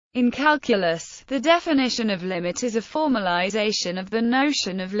In calculus, the definition of limit is a formalization of the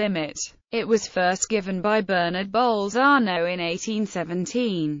notion of limit. It was first given by Bernard Bolzano in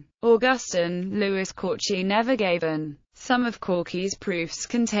 1817. Augustin Louis Cauchy never gave one. Some of Cauchy's proofs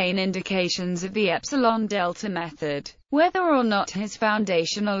contain indications of the epsilon-delta method. Whether or not his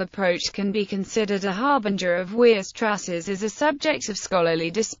foundational approach can be considered a harbinger of Weierstrass's is a subject of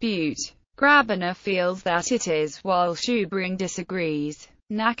scholarly dispute. Grabiner feels that it is, while Schubring disagrees.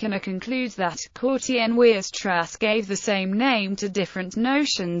 Nachner concludes that Cauchy and Weierstrass gave the same name to different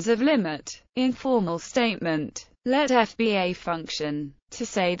notions of limit. Informal statement. Let f be a function. To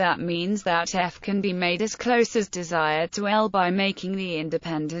say that means that f can be made as close as desired to L by making the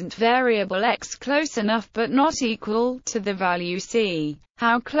independent variable x close enough but not equal to the value c.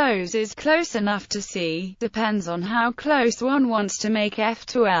 How close is close enough to c depends on how close one wants to make f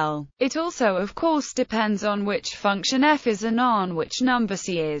to L. It also of course depends on which function f is and on which number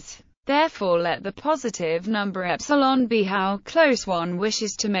c is. Therefore let the positive number epsilon be how close one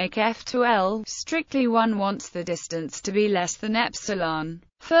wishes to make f to L. Strictly one wants the distance to be less than epsilon.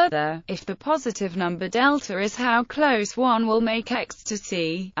 Further, if the positive number delta is how close one will make x to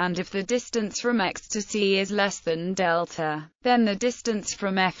c, and if the distance from x to c is less than delta, then the distance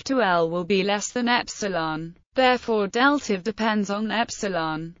from f to L will be less than epsilon. Therefore delta depends on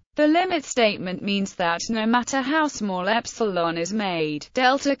epsilon. The limit statement means that no matter how small epsilon is made,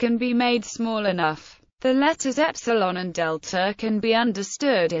 delta can be made small enough. The letters epsilon and delta can be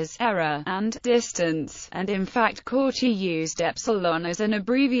understood as error and distance, and in fact Cauchy used epsilon as an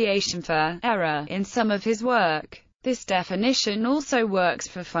abbreviation for error in some of his work. This definition also works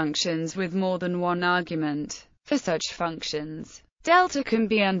for functions with more than one argument. For such functions, delta can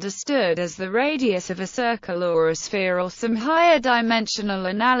be understood as the radius of a circle or a sphere or some higher dimensional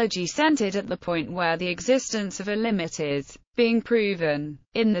analogy centered at the point where the existence of a limit is being proven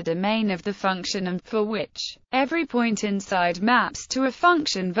in the domain of the function and for which every point inside maps to a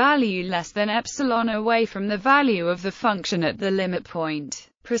function value less than epsilon away from the value of the function at the limit point.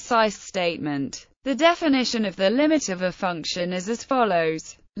 Precise statement. The definition of the limit of a function is as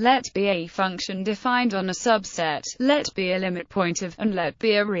follows. Let be a function defined on a subset, let be a limit point of, and let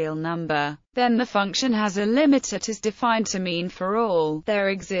be a real number. Then the function has a limit that is defined to mean for all there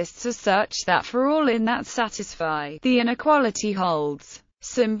exists as such that for all in that satisfy, the inequality holds.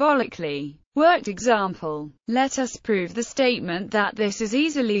 Symbolically worked example. Let us prove the statement that this is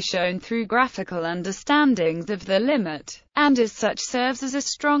easily shown through graphical understandings of the limit, and as such serves as a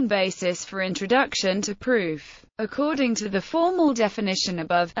strong basis for introduction to proof. According to the formal definition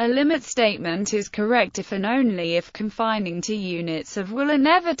above, a limit statement is correct if and only if confining to units of will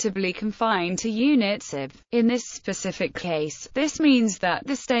inevitably confine to units of. In this specific case, this means that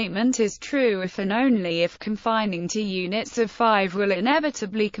the statement is true if and only if confining to units of 5 will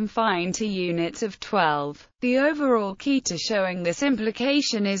inevitably confine to units of 12. The overall key to showing this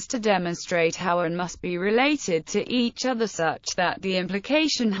implication is to demonstrate how one must be related to each other such that the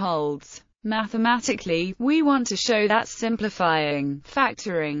implication holds. Mathematically, we want to show that simplifying,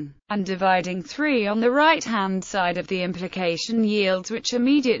 factoring, and dividing 3 on the right-hand side of the implication yields which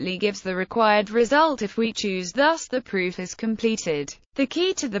immediately gives the required result if we choose, thus the proof is completed. The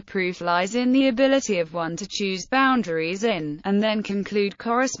key to the proof lies in the ability of one to choose boundaries in, and then conclude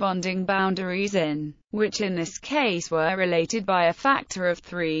corresponding boundaries in, which in this case were related by a factor of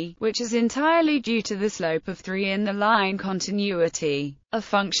 3, which is entirely due to the slope of 3 in the line continuity. A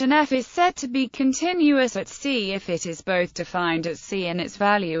function f is said to be continuous at c if it is both defined at c and its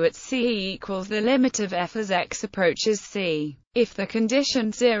value at c equals the limit of f as x approaches c. If the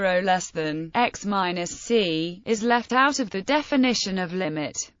condition 0 less than x minus c is left out of the definition of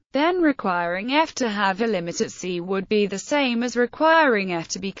limit, then requiring f to have a limit at c would be the same as requiring f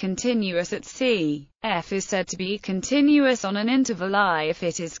to be continuous at c. F is said to be continuous on an interval I if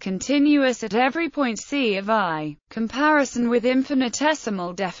it is continuous at every point c of I. Comparison with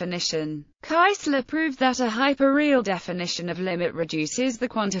infinitesimal definition. Keisler proved that a hyperreal definition of limit reduces the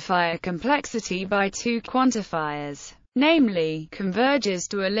quantifier complexity by 2 quantifiers. Namely, converges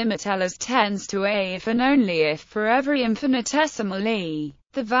to a limit L as tends to A if and only if, for every infinitesimal E,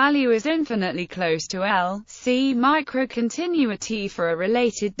 the value is infinitely close to L. See microcontinuity for a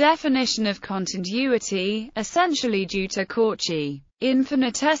related definition of continuity, essentially due to Cauchy.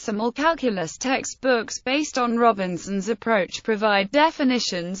 Infinitesimal calculus textbooks based on Robinson's approach provide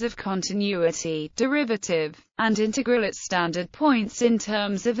definitions of continuity, derivative, and integral at standard points in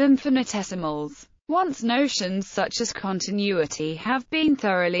terms of infinitesimals. Once notions such as continuity have been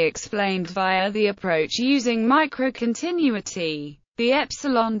thoroughly explained via the approach using microcontinuity, The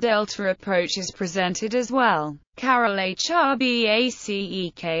epsilon-delta approach is presented as well. Carol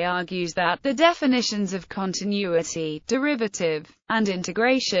Hrbacek argues that the definitions of continuity, derivative, and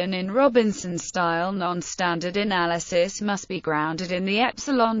integration in Robinson-style non-standard analysis must be grounded in the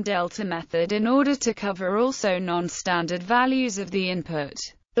epsilon-delta method in order to cover also non-standard values of the input.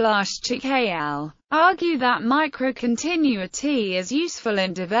 Blaszczyk al. argue that microcontinuity is useful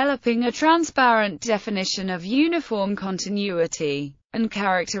in developing a transparent definition of uniform continuity, and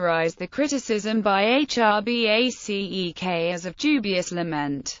characterize the criticism by Hrbacek as of dubious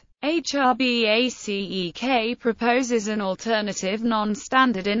lament. Hrbacek proposes an alternative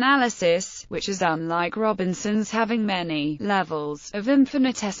non-standard analysis, which is unlike Robinson's having many levels of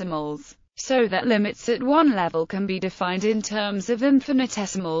infinitesimals, so that limits at one level can be defined in terms of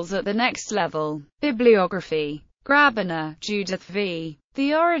infinitesimals at the next level. Bibliography. Grabiner, Judith v.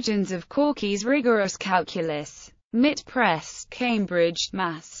 The Origins of Corky's Rigorous Calculus. MIT Press, Cambridge,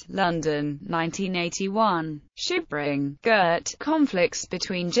 Mass., London, 1981. Schubring, Gert. Conflicts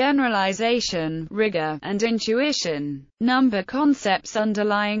between generalization, rigor, and intuition. Number concepts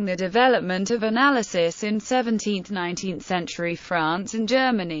underlying the development of analysis in 17th–19th century France and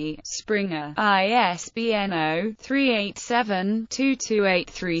Germany. Springer, ISBN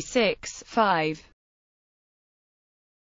 0-387-22836-5.